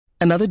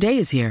Another day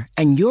is here,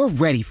 and you're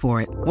ready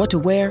for it. What to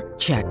wear?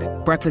 Check.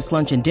 Breakfast,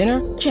 lunch, and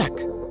dinner? Check.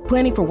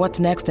 Planning for what's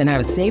next and how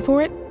to save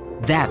for it?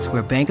 That's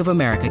where Bank of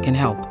America can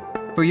help.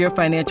 For your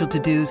financial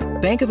to-dos,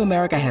 Bank of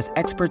America has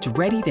experts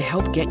ready to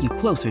help get you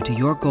closer to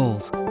your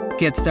goals.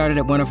 Get started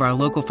at one of our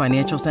local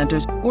financial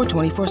centers or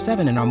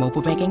 24/7 in our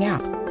mobile banking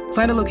app.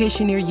 Find a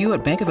location near you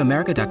at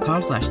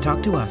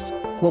bankofamerica.com/talktous.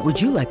 What would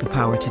you like the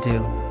power to do?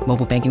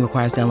 Mobile banking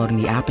requires downloading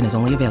the app and is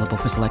only available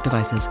for select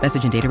devices.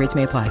 Message and data rates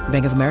may apply.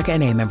 Bank of America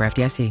N.A., member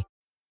FDIC.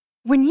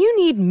 When you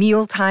need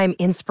mealtime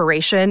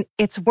inspiration,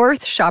 it's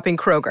worth shopping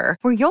Kroger,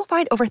 where you'll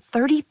find over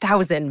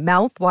 30,000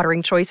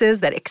 mouth-watering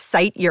choices that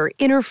excite your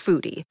inner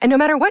foodie. And no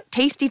matter what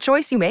tasty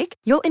choice you make,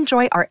 you'll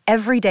enjoy our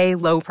everyday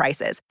low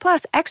prices,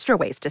 plus extra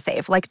ways to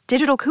save, like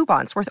digital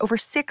coupons worth over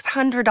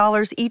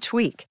 $600 each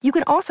week. You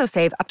can also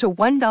save up to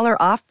 $1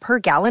 off per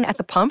gallon at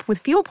the pump with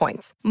fuel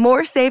points.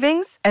 More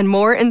savings and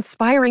more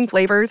inspiring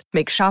flavors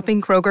make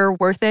shopping Kroger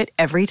worth it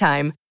every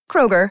time.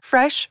 Kroger,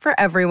 fresh for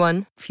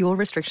everyone. Fuel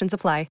restrictions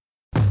apply.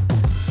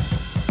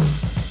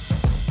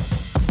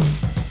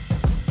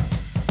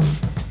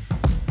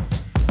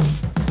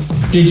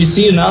 Did you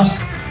see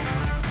enough?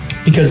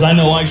 Because I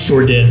know I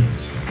sure did.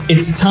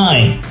 It's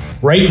time,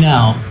 right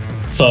now,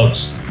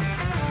 folks,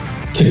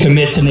 to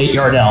commit to Nate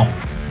Yardell.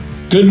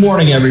 Good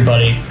morning,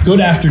 everybody. Good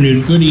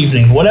afternoon, good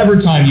evening, whatever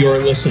time you are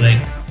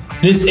listening.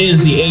 This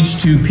is the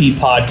H2P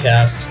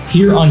Podcast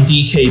here on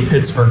DK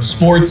Pittsburgh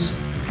Sports.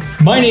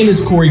 My name is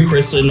Corey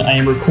Christen. I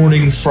am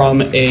recording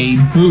from a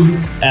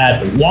booth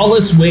at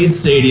Wallace Wade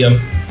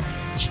Stadium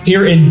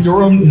here in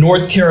Durham,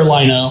 North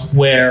Carolina,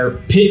 where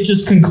Pitt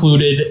just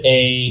concluded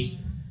a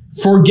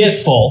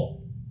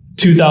forgetful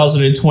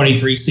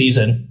 2023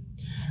 season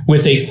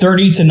with a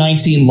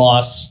 30-19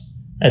 loss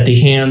at the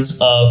hands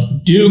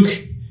of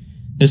Duke.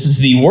 This is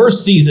the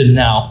worst season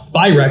now,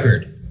 by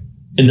record,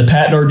 in the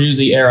Pat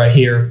Narduzzi era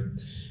here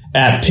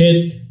at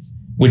Pitt,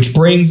 which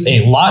brings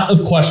a lot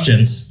of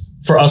questions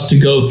for us to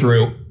go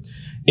through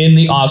in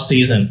the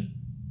offseason.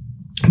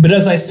 But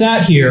as I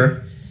sat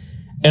here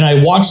and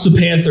I watched the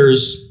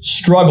Panthers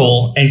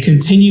struggle and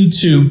continue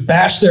to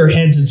bash their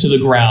heads into the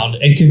ground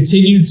and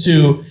continue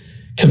to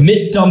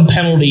commit dumb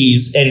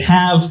penalties and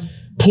have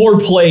poor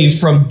play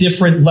from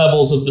different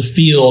levels of the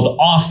field,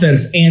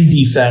 offense and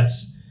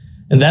defense,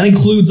 and that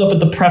includes up at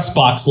the press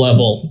box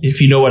level,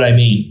 if you know what I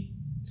mean.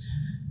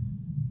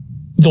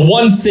 The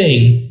one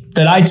thing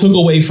that I took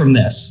away from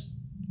this,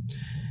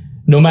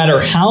 no matter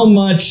how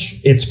much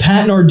it's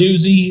Pat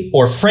Narduzzi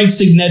or Frank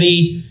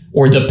Signetti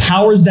or the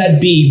powers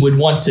that be would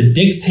want to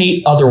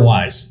dictate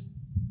otherwise,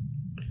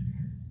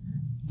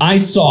 I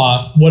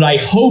saw what I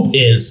hope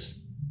is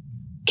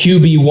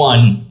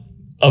QB1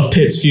 of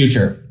Pitt's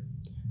future.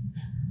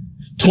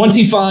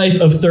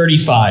 25 of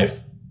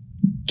 35,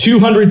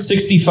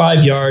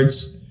 265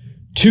 yards,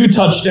 2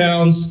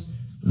 touchdowns,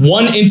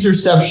 1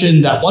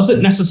 interception that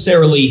wasn't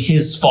necessarily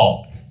his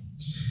fault.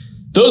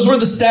 Those were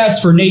the stats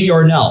for Nate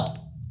Yardell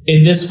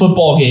in this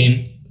football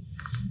game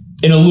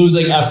in a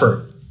losing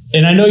effort.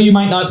 And I know you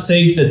might not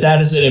think that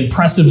that is an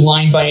impressive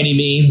line by any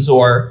means,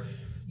 or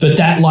that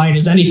that line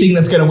is anything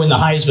that's going to win the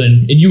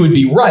Heisman, and you would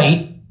be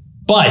right.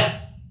 But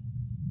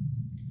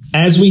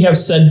as we have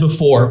said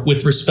before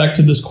with respect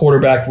to this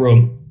quarterback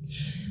room,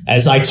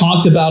 as I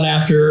talked about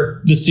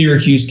after the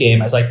Syracuse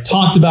game, as I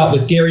talked about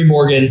with Gary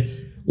Morgan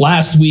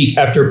last week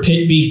after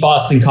Pitt beat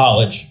Boston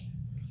College,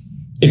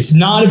 it's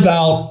not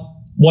about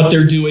what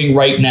they're doing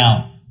right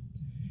now.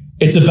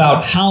 It's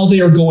about how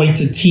they are going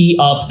to tee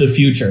up the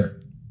future.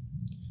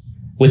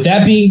 With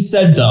that being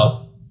said,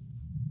 though,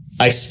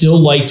 I still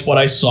liked what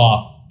I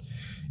saw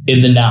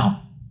in the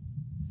now.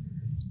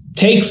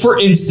 Take, for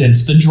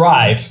instance, the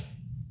drive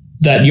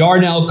that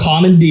Yarnell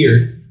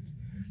commandeered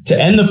to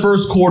end the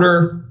first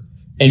quarter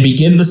and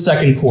begin the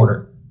second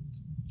quarter.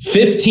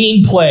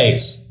 15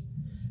 plays,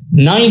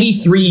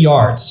 93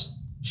 yards,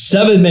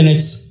 7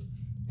 minutes,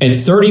 and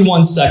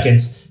 31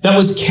 seconds. That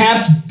was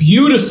capped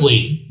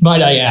beautifully,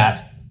 might I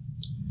add.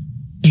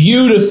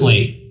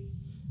 Beautifully.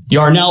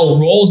 Yarnell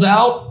rolls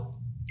out,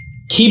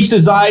 keeps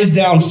his eyes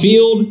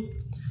downfield,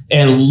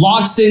 and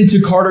locks into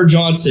Carter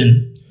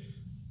Johnson,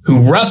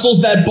 who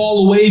wrestles that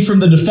ball away from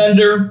the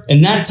defender,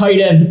 and that tight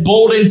end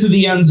bowled into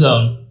the end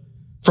zone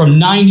from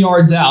 9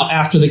 yards out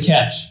after the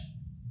catch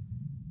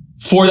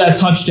for that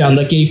touchdown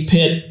that gave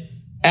Pitt,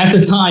 at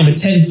the time, a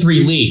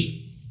 10-3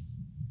 lead.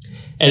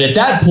 And at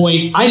that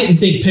point, I didn't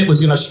think Pitt was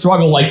going to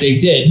struggle like they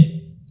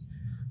did,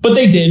 but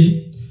they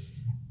did.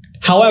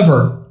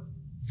 However,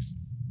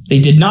 they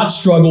did not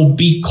struggle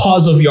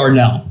because of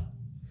Yarnell.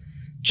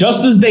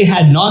 Just as they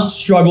had not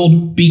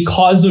struggled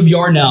because of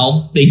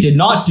Yarnell, they did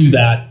not do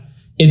that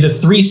in the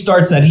 3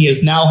 starts that he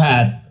has now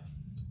had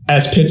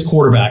as Pitt's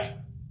quarterback.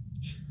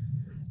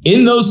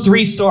 In those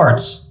 3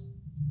 starts,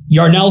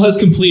 Yarnell has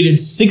completed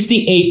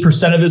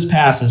 68% of his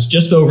passes,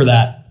 just over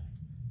that.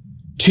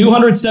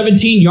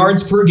 217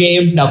 yards per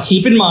game. Now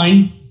keep in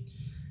mind,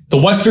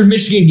 the Western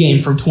Michigan game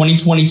from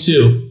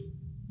 2022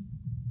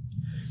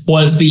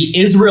 was the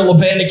Israel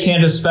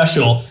Abanikanda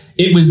special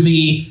It was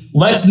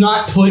let's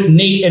not put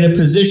Nate in a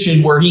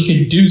position where he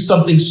could do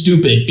something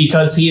stupid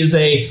because he is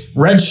a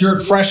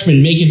redshirt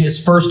freshman making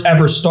his first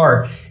ever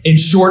start in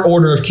short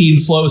order of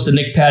Keaton Slovis and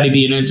Nick Patty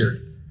being injured.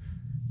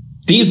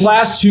 These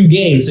last two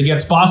games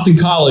against Boston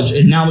College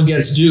and now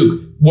against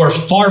Duke were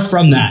far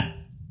from that.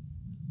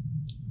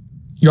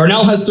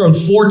 Yarnell has thrown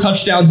 4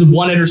 touchdowns and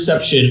 1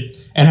 interception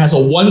and has a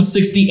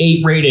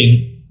 168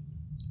 rating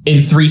in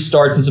 3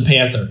 starts as a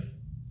Panther.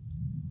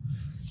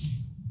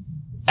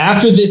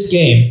 After this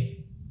game,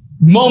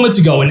 moments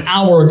ago, an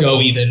hour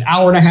ago even,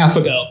 hour and a half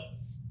ago,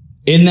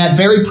 in that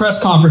very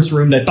press conference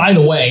room that, by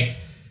the way,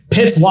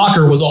 Pitt's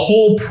locker was a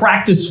whole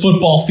practice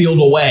football field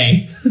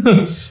away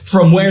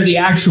from where the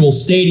actual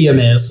stadium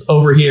is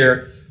over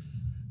here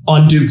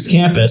on Duke's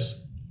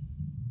campus.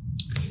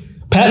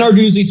 Pat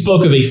Narduzzi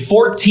spoke of a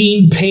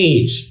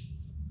 14-page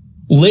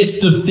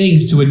list of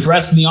things to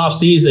address in the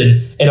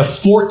offseason and a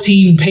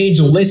 14-page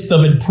list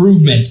of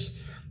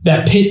improvements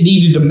that Pitt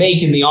needed to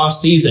make in the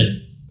offseason.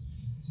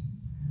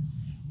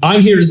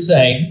 I'm here to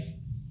say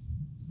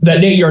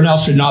that Nate Yarnell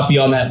should not be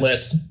on that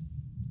list.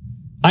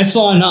 I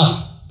saw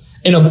enough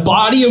in a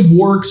body of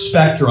work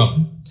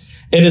spectrum,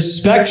 in a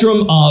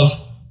spectrum of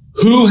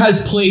who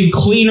has played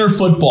cleaner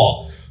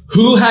football,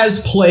 who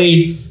has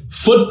played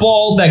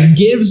football that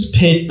gives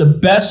Pitt the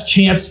best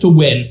chance to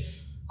win.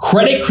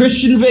 Credit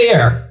Christian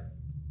Veer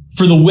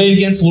for the win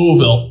against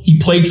Louisville. He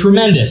played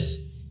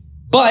tremendous.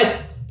 But,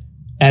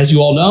 as you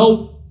all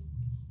know,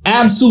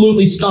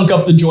 absolutely stunk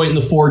up the joint in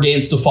the 4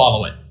 games to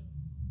follow it.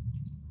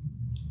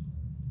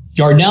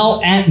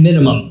 Yarnell, at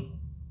minimum,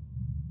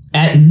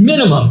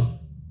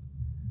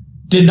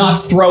 did not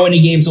throw any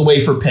games away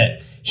for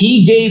Pitt.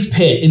 He gave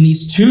Pitt, in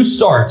these 2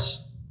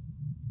 starts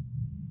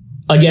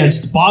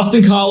against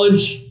Boston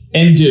College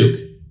and Duke,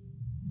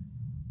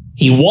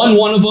 he won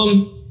one of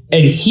them,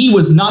 and he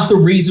was not the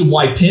reason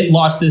why Pitt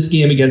lost this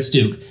game against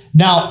Duke.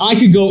 Now, I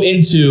could go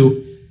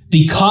into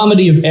the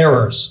comedy of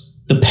errors,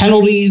 the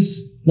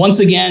penalties, once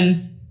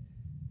again,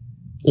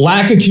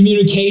 lack of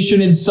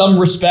communication in some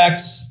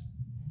respects,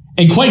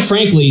 and quite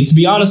frankly, to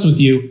be honest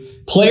with you,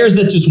 players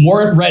that just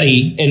weren't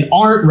ready and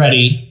aren't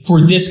ready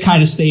for this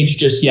kind of stage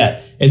just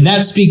yet. And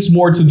that speaks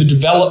more to the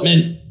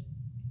development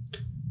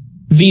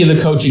via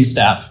the coaching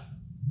staff.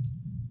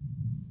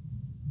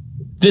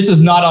 This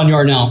is not on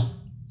Yarnell.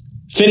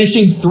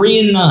 Finishing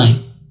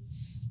 3-9.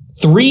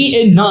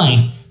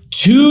 3-9.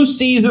 2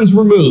 seasons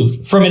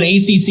removed from an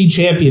ACC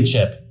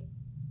championship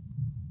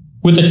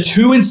with a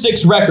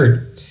 2-6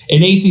 record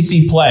in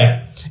ACC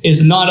play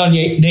is not on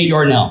Nate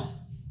Yarnell.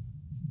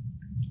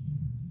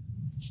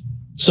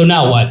 So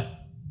now what?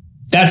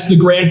 That's the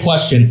grand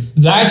question.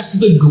 That's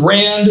the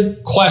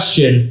grand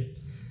question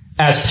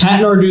as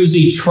Pat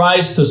Narduzzi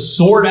tries to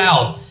sort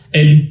out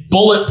and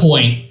bullet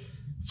point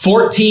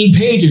 14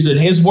 pages in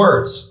his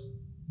words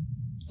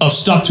of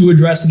stuff to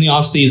address in the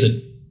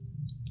offseason.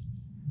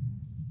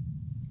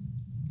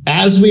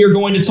 As we are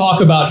going to talk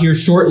about here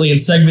shortly in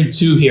segment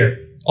 2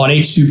 here on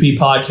H2P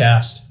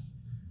Podcast,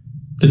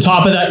 the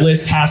top of that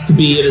list has to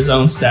be in his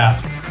own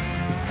staff.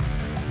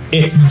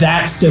 It's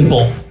that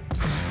simple.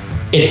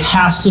 It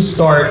has to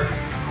start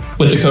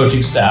with the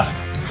coaching staff.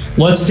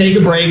 Let's take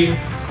a break.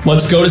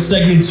 Let's go to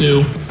segment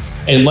 2,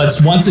 and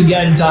let's once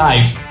again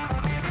dive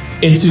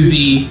into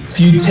the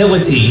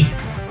futility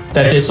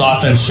that this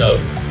offense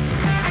showed.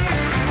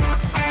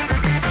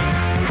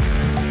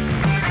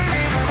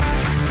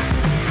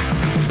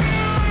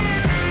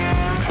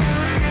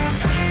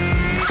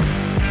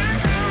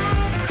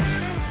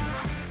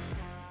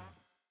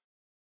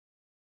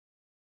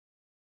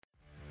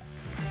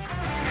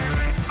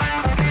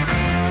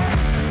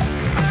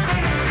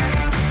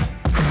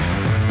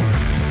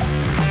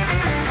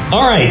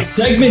 All right,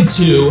 segment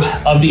 2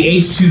 of the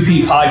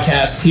H2P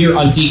podcast here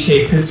on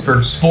DK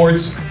Pittsburgh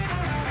Sports.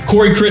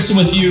 Corey Christen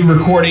with you,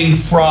 recording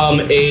from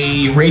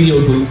a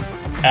radio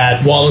booth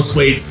at Wallace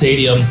Wade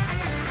Stadium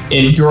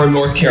in Durham,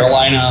 North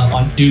Carolina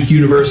on Duke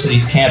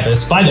University's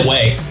campus. By the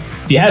way,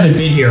 if you haven't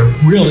been here,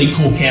 really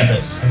cool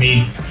campus. I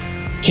mean,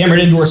 Cameron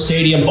Indoor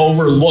Stadium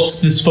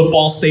overlooks this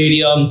football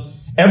stadium.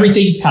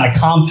 Everything's kind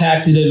of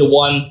compacted into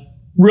one.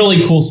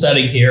 Really cool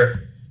setting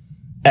here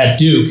at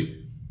Duke.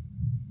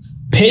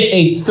 Pitt,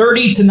 a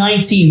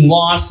 30-19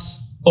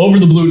 loss over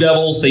the Blue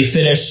Devils. They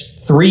finished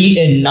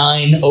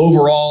 3-9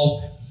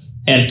 overall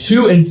and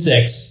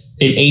 2-6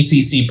 in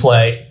ACC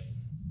play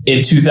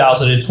in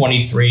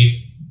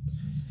 2023.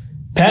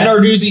 Pat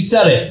Narduzzi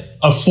said it,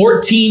 a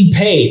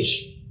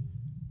 14-page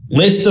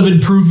list of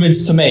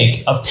improvements to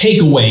make, of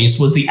takeaways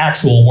was the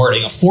actual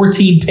wording, a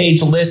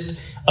 14-page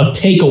list of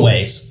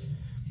takeaways.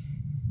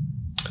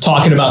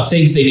 Talking about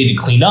things they need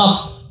to clean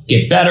up,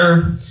 get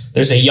better.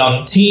 There's a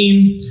young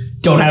team.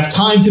 Don't have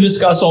time to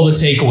discuss all the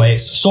takeaways.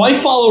 So I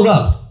followed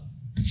up.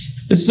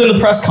 This is in the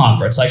press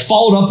conference. I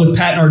followed up with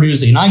Pat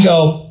Narduzzi and I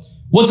go,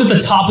 what's at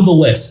the top of the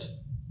list?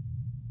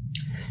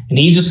 And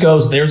he just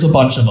goes, there's a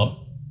bunch of them.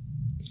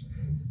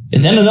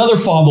 And then another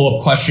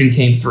follow-up question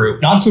came through,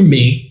 not from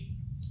me,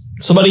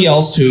 somebody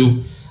else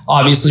who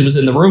obviously was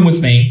in the room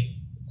with me.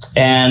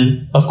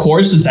 And of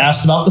course, it's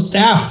asked about the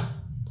staff.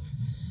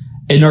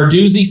 And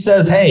Narduzzi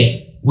says,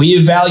 hey, we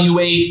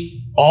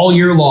evaluate all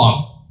year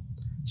long.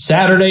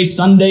 Saturday,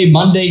 Sunday,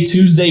 Monday,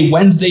 Tuesday,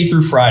 Wednesday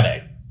through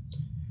Friday.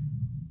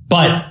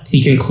 But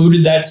he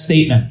concluded that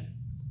statement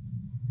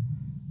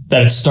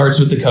that it starts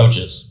with the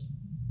coaches.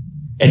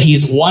 And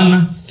he's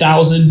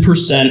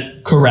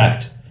 1,000%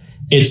 correct.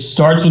 It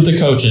starts with the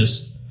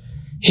coaches.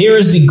 Here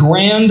is the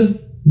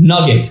grand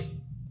nugget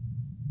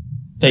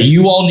that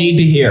you all need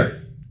to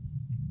hear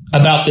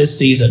about this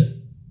season.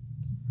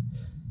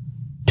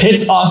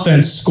 Pitt's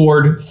offense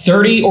scored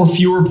 30 or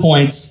fewer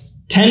points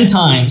 10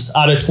 times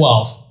out of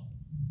 12.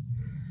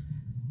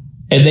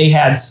 And they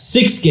had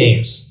 6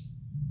 games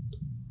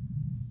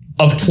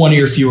of 20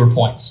 or fewer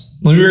points.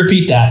 Let me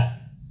repeat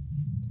that.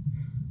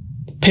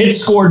 Pitt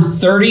scored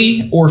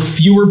 30 or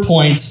fewer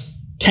points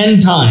 10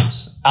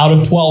 times out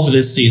of 12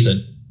 this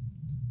season.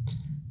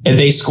 And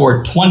they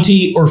scored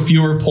 20 or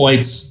fewer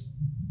points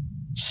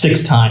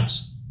 6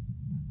 times.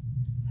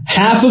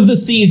 Half of the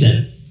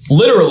season,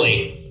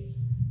 literally,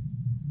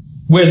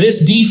 where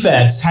this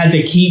defense had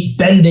to keep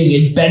bending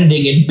and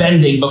bending and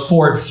bending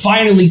before it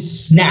finally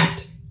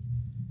snapped.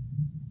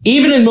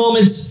 Even in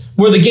moments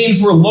where the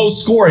games were low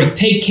scoring,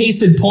 take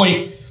case in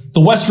point, the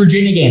West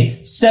Virginia game,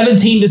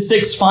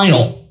 17-6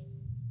 final.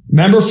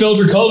 Remember Phil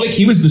Dracovic?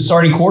 He was the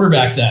starting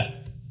quarterback then.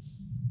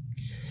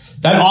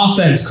 That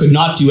offense could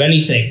not do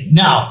anything.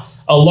 Now,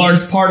 a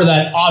large part of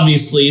that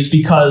obviously is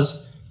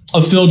because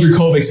of Phil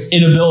Dracovic's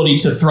inability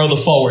to throw the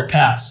forward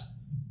pass.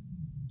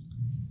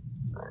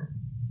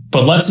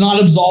 But let's not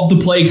absolve the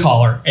play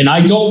caller. And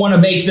I don't want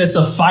to make this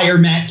a fire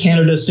Matt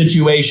Canada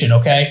situation,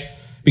 okay?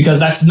 Because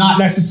that's not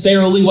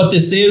necessarily what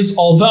this is.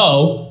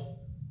 Although,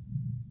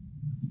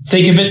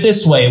 think of it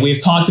this way.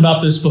 We've talked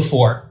about this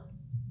before.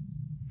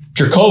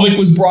 Dracovic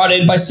was brought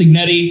in by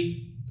Cignetti.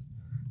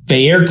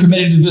 Veilleux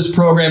committed to this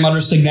program under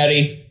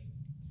Cignetti.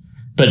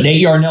 But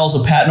Nate Yarnell's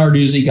a Pat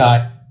Narduzzi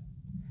guy.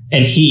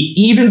 And he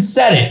even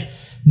said it.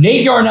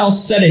 Nate Yarnell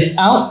said it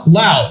out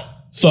loud,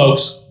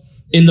 folks,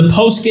 in the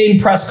post-game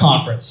press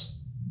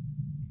conference.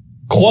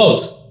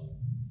 Quote,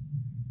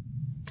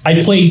 I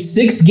played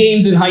 6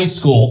 games in high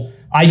school.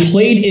 I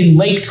played in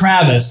Lake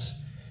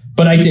Travis,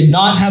 but I did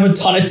not have a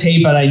ton of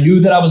tape, and I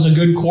knew that I was a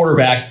good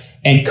quarterback.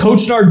 And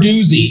Coach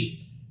Narduzzi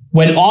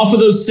went off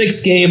of those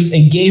 6 games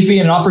and gave me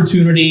an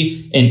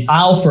opportunity, and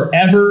I'll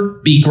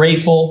forever be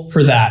grateful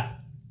for that.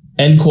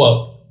 End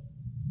quote.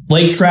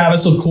 Lake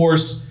Travis, of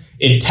course,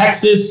 in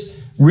Texas,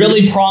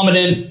 really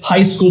prominent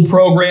high school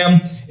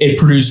program. It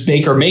produced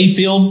Baker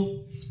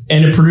Mayfield,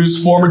 and it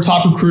produced former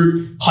top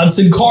recruit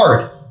Hudson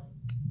Card,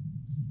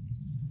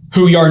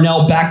 who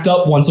Yarnell backed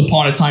up once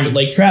upon a time at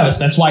Lake Travis.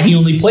 That's why he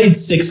only played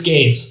 6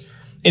 games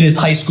in his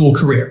high school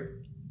career.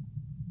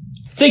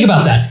 Think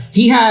about that.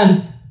 He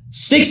had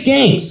 6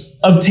 games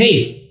of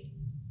tape.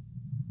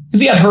 Because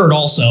he got hurt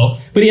also.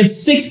 But he had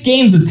 6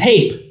 games of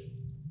tape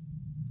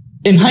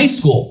in high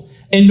school.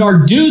 And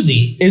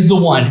Narduzzi is the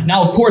one.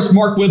 Now, of course,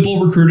 Mark Whipple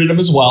recruited him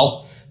as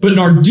well. But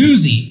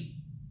Narduzzi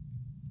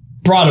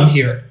brought him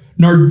here.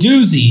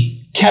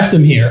 Narduzzi kept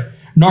him here.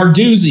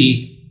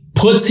 Narduzzi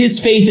puts his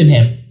faith in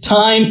him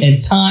time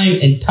and time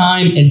and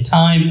time and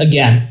time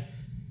again.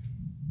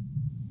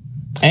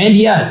 And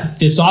yet,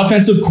 this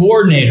offensive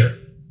coordinator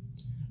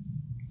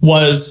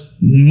was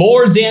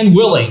more than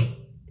willing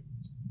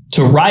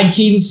to ride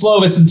Keaton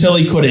Slovis until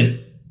he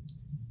couldn't.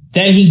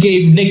 Then he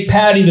gave Nick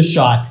Patty the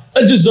shot,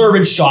 a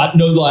deserved shot,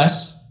 no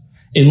less,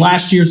 in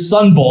last year's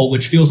Sun Bowl,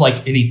 which feels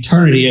like an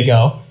eternity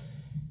ago.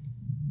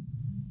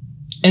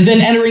 And then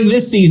entering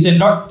this season,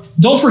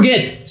 don't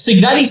forget,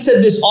 Cignetti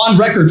said this on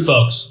record,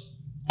 folks,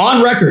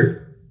 on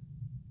record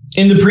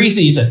in the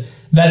preseason,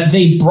 that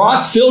they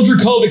brought Phil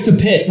Dracovic to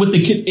Pitt with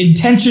the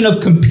intention of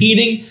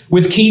competing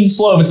with Keaton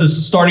Slovis as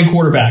the starting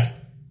quarterback.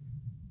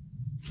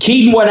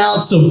 Keaton went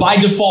out, so by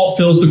default,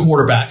 Phil's the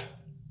quarterback.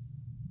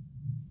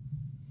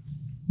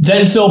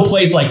 Then Phil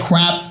plays like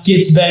crap,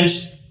 gets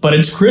benched, but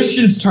it's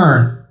Christian's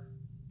turn.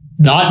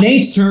 Not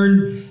Nate's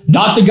turn.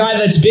 Not the guy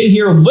that's been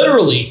here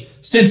literally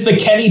since the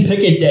Kenny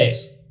Pickett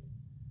days.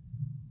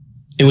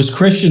 It was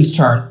Christian's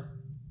turn.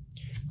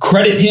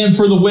 Credit him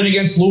for the win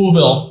against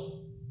Louisville.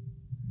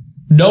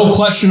 No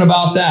question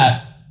about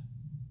that.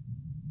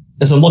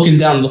 As I'm looking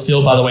down the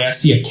field, by the way, I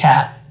see a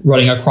cat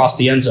running across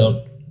the end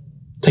zone,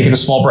 taking a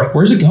small break.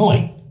 Where's it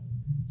going?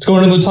 It's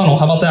going into the tunnel.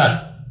 How about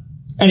that?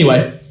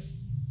 Anyway,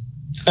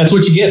 that's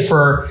what you get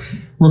for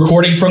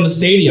recording from the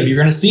stadium. You're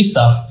going to see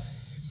stuff.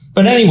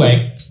 But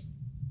anyway,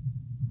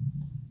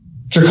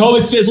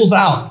 Dracovic fizzles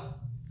out.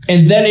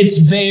 And then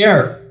it's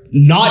Veilleux,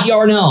 not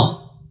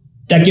Yarnell,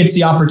 that gets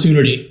the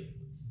opportunity.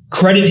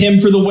 Credit him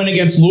for the win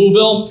against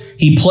Louisville.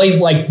 He played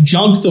like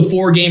junk the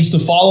 4 games to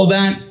follow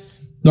that.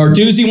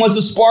 Narduzzi wants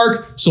a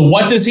spark. So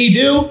what does he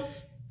do?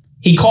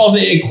 He calls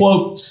it a,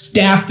 quote,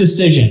 staff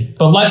decision.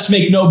 But let's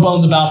make no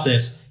bones about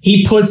this.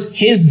 He puts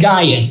his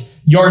guy in.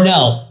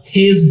 Yarnell,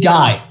 his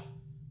guy.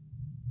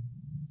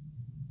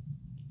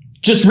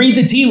 Just read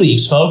the tea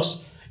leaves,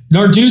 folks.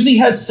 Narduzzi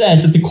has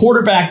said that the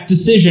quarterback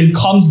decision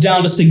comes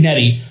down to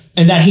Cignetti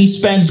and that he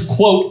spends,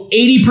 quote,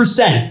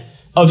 80%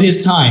 of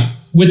his time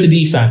with the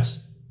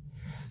defense.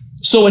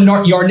 So when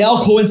Yarnell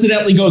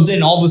coincidentally goes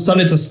in, all of a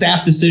sudden it's a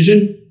staff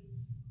decision.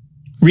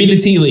 Read the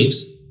tea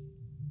leaves.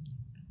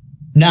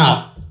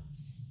 Now,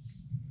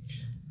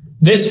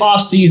 this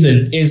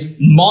offseason is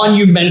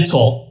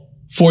monumental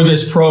for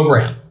this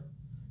program.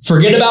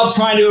 Forget about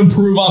trying to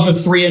improve off of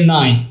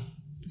 3-9.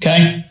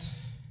 Okay?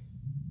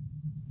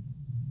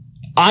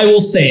 I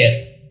will say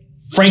it.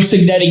 Frank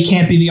Cignetti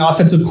can't be the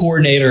offensive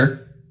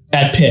coordinator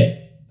at Pitt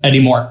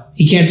anymore.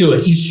 He can't do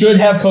it. He should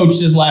have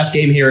coached his last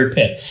game here at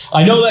Pitt.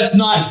 I know that's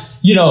not,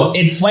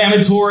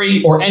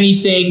 inflammatory or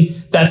anything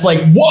that's like,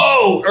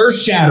 whoa,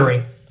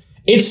 earth-shattering.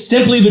 It's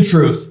simply the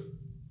truth.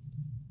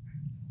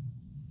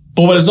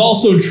 But what is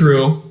also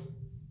true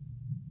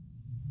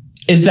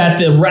is that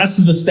the rest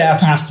of the staff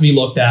has to be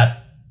looked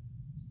at.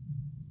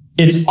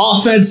 It's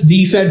offense,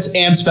 defense,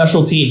 and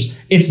special teams.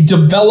 It's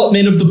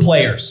development of the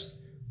players.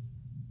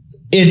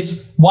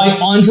 It's why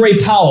Andre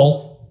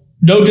Powell,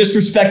 no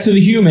disrespect to the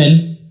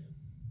human,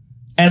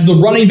 as the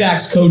running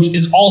backs coach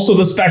is also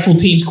the special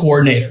teams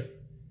coordinator.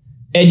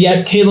 And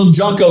yet Caleb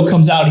Junko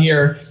comes out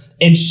here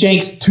and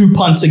shanks 2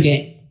 punts a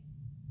game.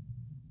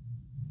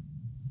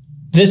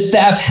 This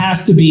staff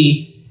has to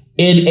be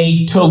in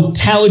a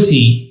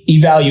totality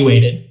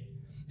evaluated.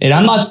 And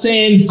I'm not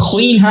saying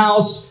clean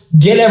house,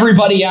 get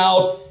everybody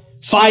out,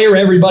 fire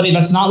everybody.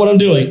 That's not what I'm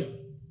doing.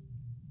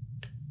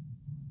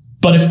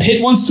 But if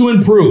Pitt wants to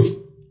improve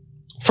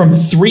from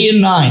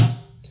 3-9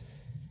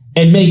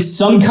 and make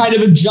some kind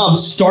of a jump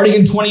starting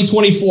in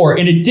 2024,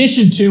 in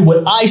addition to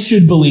what I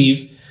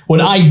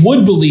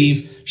would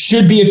believe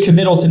should be a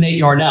committal to Nate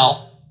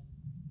Yarnell,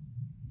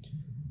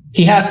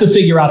 he has to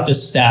figure out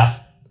this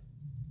staff.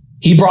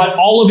 He brought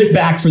all of it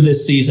back for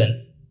this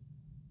season.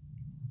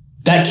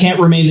 That can't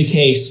remain the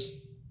case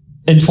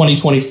in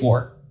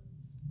 2024.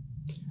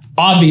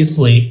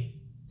 Obviously,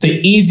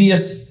 the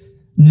easiest,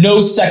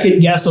 no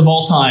second guess of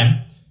all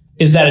time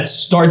is that it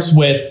starts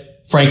with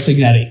Frank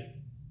Cignetti.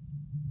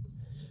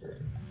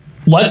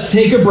 Let's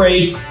take a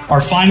break,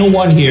 our final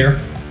one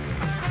here,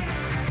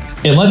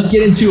 and let's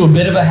get into a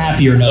bit of a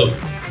happier note.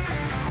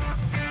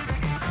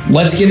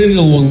 Let's get into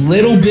a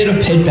little bit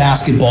of Pitt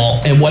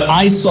basketball and what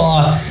I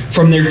saw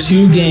from their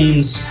 2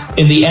 games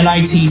in the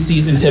NIT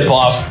season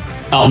tip-off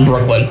out in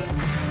Brooklyn.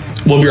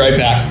 We'll be right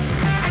back.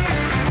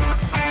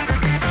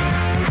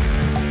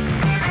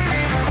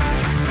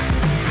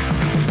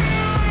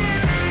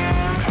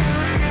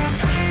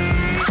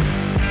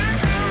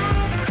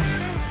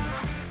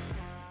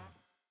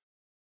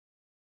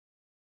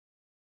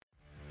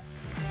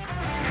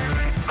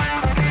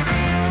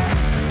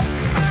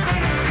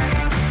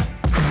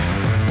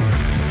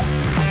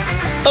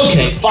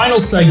 Okay, final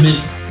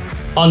segment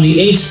on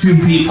the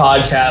H2P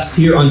Podcast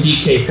here on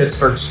DK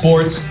Pittsburgh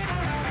Sports.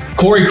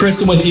 Corey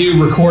Christen with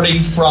you,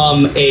 recording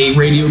from a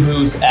radio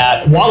booth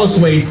at Wallace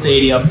Wade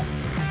Stadium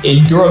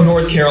in Durham,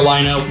 North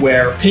Carolina,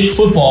 where Pitt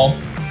football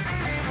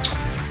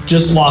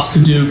just lost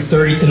to Duke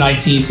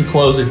 30-19 to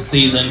close its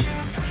season.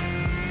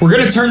 We're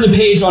going to turn the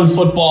page on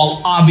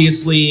football,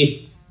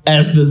 obviously,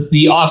 as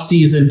the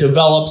offseason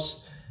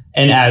develops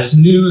and as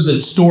news and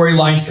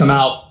storylines come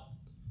out.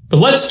 But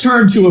let's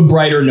turn to a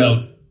brighter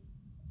note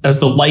as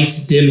the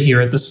lights dim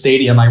here at the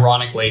stadium,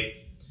 ironically.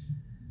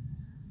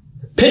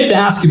 Pitt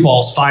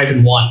basketball's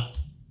 5-1.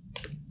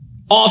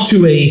 Off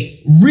to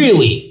a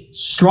really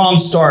strong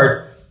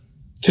start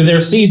to their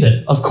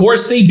season. Of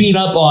course, they beat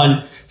up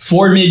on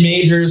 4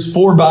 mid-majors,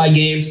 4 bye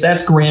games.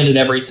 That's grand and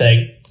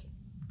everything.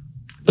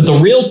 But the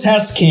real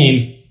test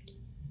came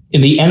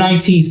in the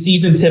NIT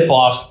season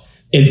tip-off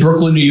in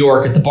Brooklyn, New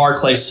York at the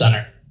Barclays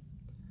Center.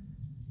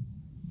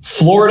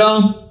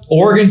 Florida,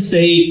 Oregon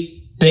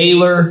State,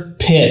 Baylor,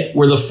 Pitt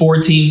were the 4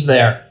 teams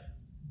there.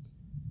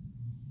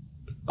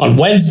 On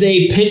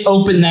Wednesday, Pitt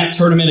opened that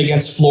tournament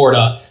against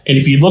Florida. And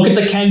if you look at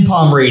the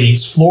KenPom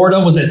ratings, Florida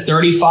was at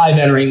 35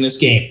 entering this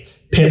game.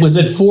 Pitt was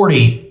at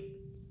 40.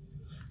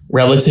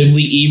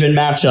 Relatively even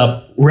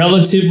matchup.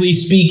 Relatively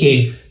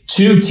speaking,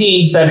 2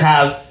 teams that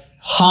have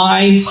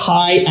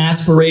high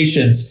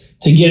aspirations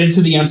to get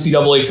into the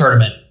NCAA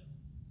tournament.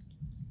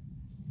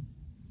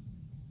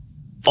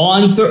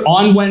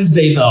 On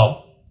Wednesday, though,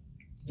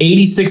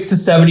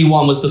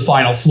 86-71 was the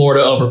final,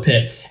 Florida over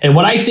Pitt. And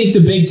what I think the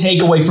big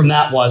takeaway from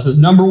that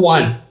is number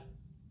 1,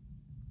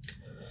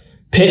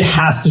 Pitt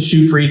has to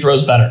shoot free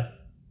throws better.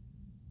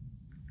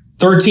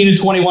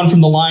 13-21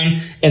 from the line,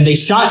 and they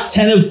shot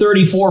 10 of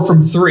 34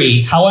 from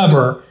 3.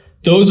 However,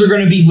 those are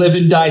going to be live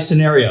and die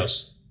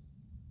scenarios.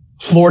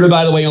 Florida,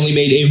 by the way, only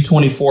made 8 of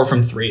 24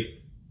 from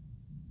 3.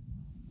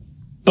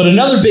 But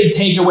another big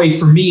takeaway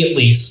for me, at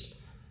least,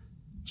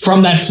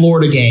 from that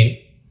Florida game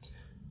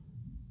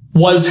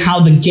was how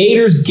the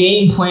Gators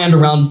game planned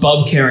around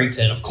Bub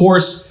Carrington. Of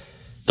course,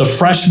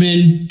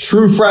 the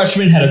true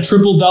freshman, had a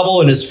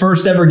triple-double in his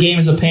first ever game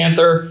as a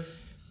Panther.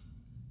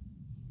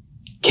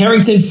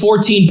 Carrington,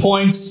 14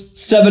 points,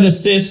 7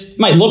 assists.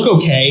 Might look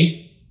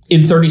okay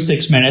in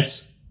 36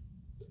 minutes.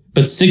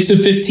 But 6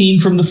 of 15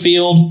 from the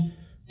field,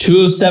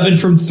 2 of 7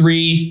 from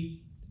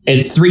 3,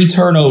 and 3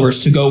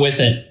 turnovers to go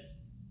with it.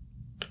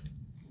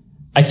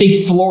 I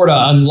think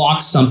Florida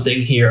unlocks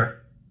something here.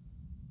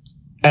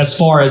 as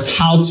far as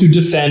how to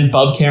defend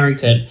Bub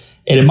Carrington.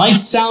 And it might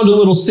sound a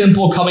little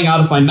simple coming out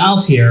of my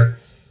mouth here,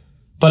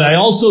 but I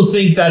also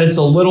think that it's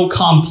a little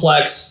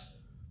complex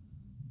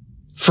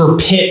for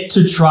Pitt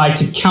to try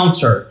to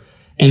counter.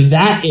 And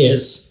that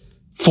is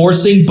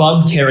forcing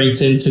Bub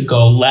Carrington to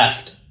go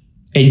left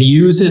and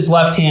use his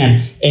left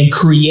hand and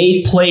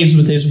create plays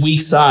with his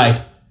weak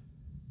side.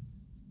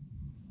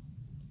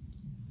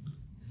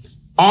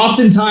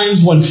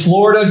 Oftentimes when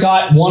Florida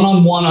got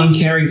one-on-one on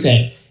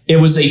Carrington, it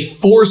was a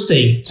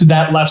forcing to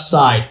that left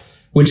side,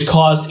 which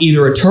caused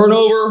either a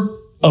turnover,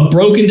 a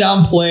broken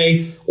down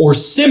play, or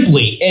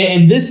simply,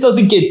 and this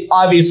doesn't get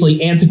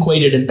obviously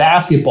antiquated in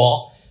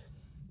basketball,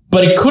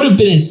 but it could have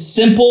been as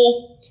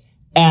simple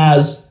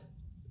as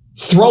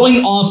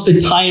throwing off the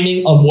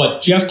timing of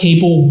what Jeff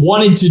Capel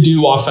wanted to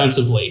do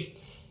offensively.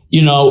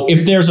 You know,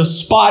 if there's a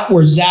spot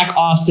where Zach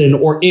Austin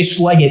or Ish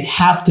Leggett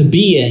have to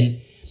be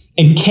in,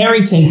 and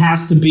Carrington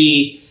has to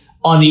be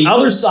on the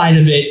other side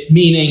of it,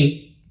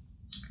 meaning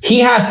he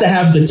has to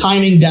have the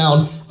timing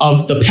down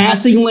of the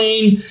passing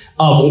lane,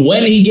 of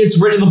when he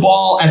gets rid of the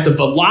ball, at the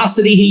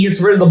velocity he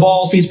gets rid of the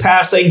ball if he's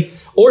passing,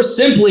 or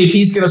simply if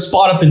he's going to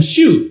spot up and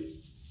shoot.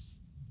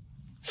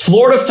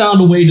 Florida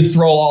found a way to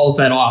throw all of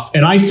that off,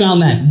 and I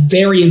found that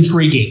very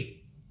intriguing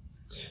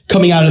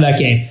coming out of that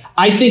game.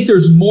 I think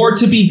there's more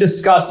to be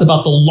discussed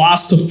about the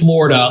loss to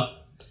Florida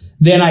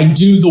than I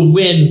do the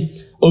win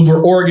over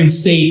Oregon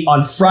State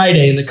on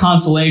Friday in the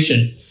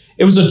consolation.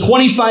 It was a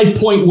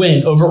 25-point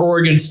win over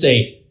Oregon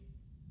State.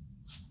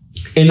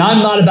 And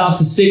I'm not about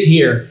to sit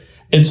here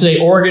and say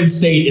Oregon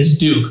State is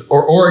Duke,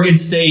 or Oregon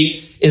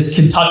State is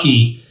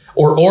Kentucky,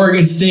 or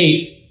Oregon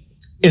State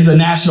is a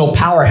national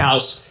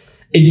powerhouse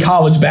in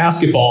college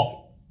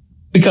basketball,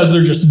 because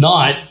they're just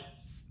not.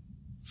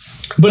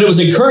 But it was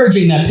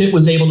encouraging that Pitt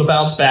was able to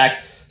bounce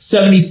back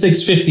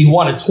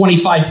 76-51, a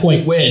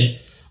 25-point win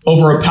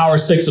over a Power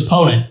 6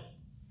 opponent.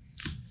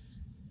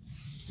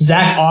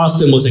 Zach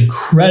Austin was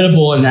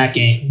incredible in that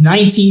game.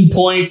 19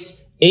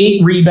 points,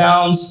 8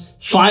 rebounds,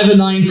 5 of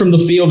 9 from the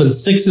field, and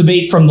 6 of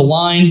 8 from the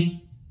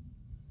line.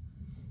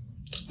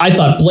 I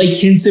thought Blake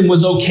Hinson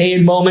was okay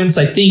in moments.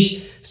 I think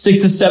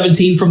 6 of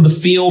 17 from the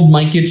field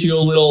might get you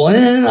a little,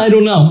 I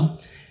don't know.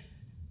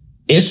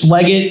 Ish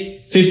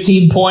Leggett,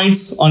 15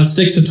 points on a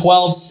 6 of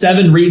 12,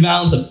 7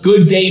 rebounds. A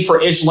good day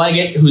for Ish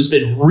Leggett, who's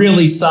been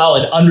really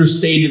solid,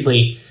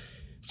 understatedly,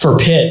 for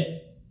Pitt.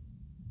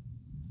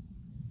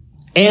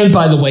 And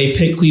by the way,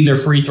 Pitt cleaned their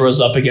free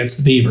throws up against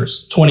the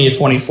Beavers, 20 of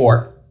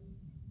 24.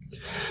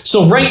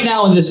 So right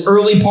now in this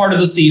early part of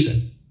the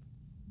season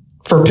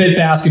for Pitt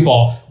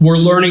basketball, we're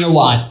learning a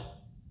lot,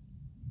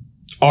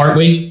 aren't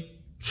we?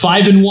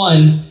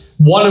 5-1,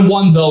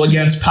 1-1 though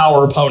against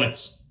power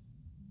opponents.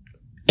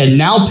 And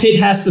now Pitt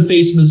has to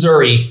face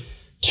Missouri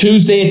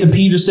Tuesday at the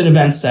Peterson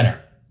Events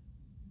Center.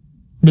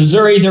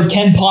 Missouri, their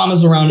Ken Palm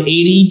is around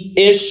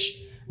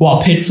 80-ish,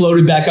 while Pitt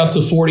floated back up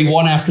to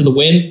 41 after the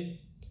win.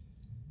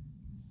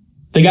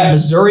 They got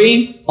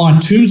Missouri on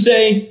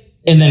Tuesday,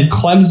 and then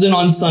Clemson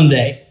on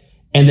Sunday,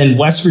 and then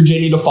West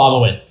Virginia to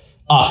follow it.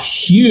 A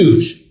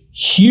huge,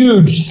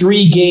 huge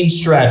 3-game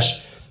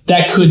stretch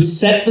that could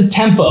set the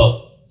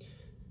tempo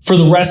for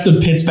the rest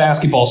of Pitt's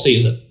basketball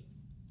season.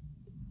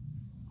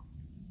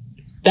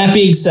 That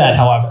being said,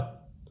 however,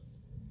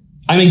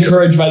 I'm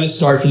encouraged by the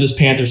start for this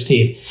Panthers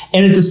team.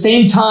 And at the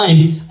same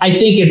time, I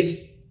think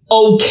it's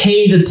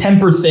okay to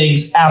temper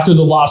things after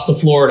the loss to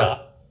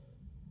Florida.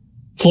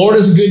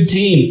 Florida's a good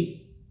team.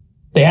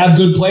 They have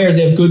good players.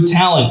 They have good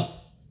talent.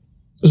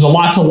 There's a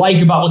lot to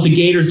like about what the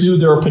Gators do.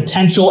 They're a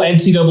potential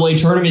NCAA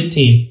tournament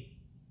team.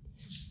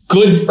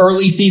 Good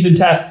early season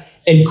test.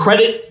 And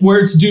credit where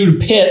it's due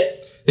to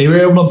Pitt. They were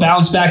able to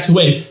bounce back to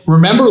win.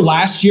 Remember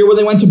last year when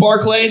they went to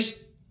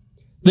Barclays?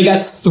 They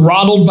got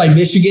throttled by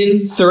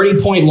Michigan,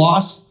 30-point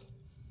loss.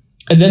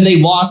 And then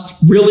they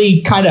lost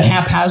really kind of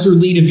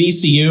haphazardly to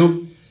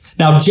VCU.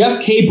 Now,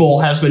 Jeff Capel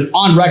has been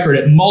on record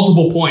at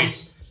multiple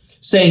points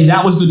saying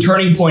that was the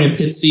turning point in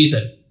Pitt's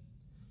season.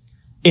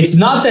 It's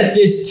not that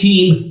this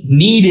team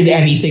needed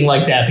anything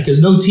like that,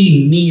 because no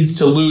team needs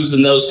to lose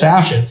in those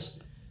fashions.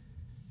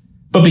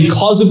 But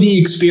because of the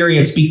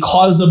experience,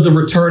 because of the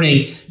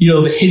returning,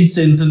 the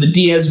Hinsons and the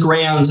Diaz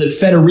Grahams and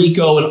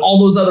Federico and all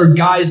those other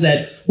guys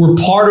that were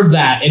part of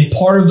that and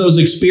part of those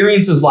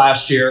experiences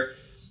last year,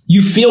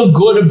 you feel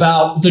good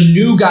about the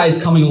new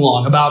guys coming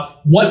along, about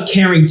what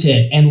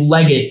Carrington and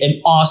Leggett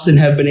and Austin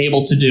have been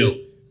able to do.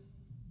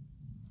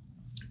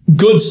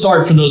 Good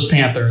start for those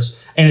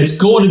Panthers, and it's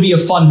going to be a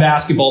fun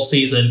basketball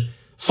season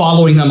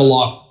following them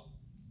along.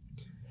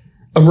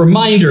 A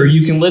reminder,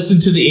 you can listen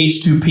to the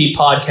H2P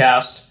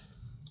podcast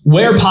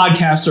where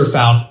podcasts are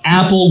found: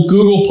 Apple,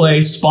 Google Play,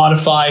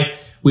 Spotify.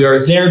 We are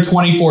there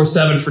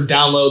 24/7 for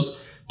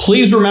downloads.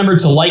 Please remember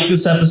to like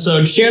this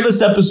episode, share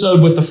this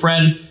episode with a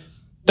friend.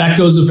 That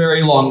goes a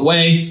very long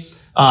way.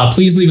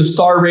 Please leave a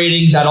star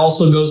rating. That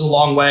also goes a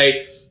long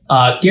way.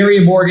 Gary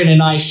and Morgan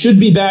and I should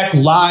be back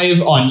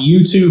live on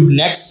YouTube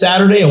next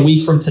Saturday, a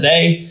week from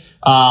today.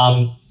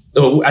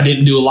 I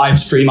didn't do a live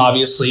stream,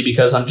 obviously,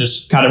 because I'm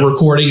just kind of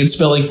recording and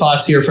spilling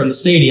thoughts here from the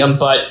stadium.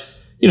 But,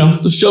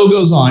 the show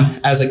goes on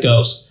as it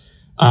goes.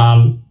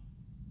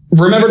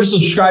 Remember to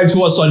subscribe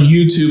to us on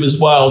YouTube as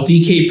well.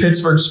 DK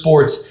Pittsburgh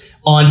Sports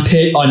on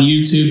Pitt on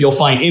YouTube. You'll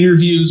find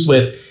interviews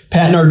with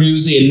Pat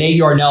Narduzzi and Nate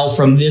Yarnell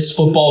from this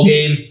football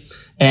game.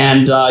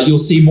 And you'll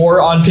see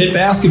more on Pitt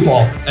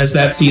basketball as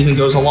that season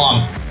goes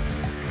along.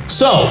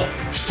 So,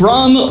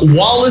 from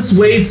Wallace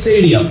Wade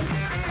Stadium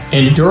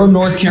in Durham,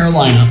 North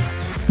Carolina,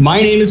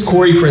 my name is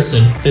Corey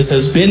Christen. This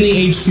has been the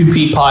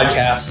H2P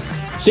Podcast.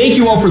 Thank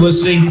you all for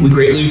listening. We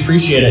greatly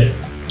appreciate it.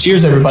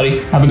 Cheers, everybody.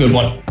 Have a good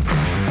one.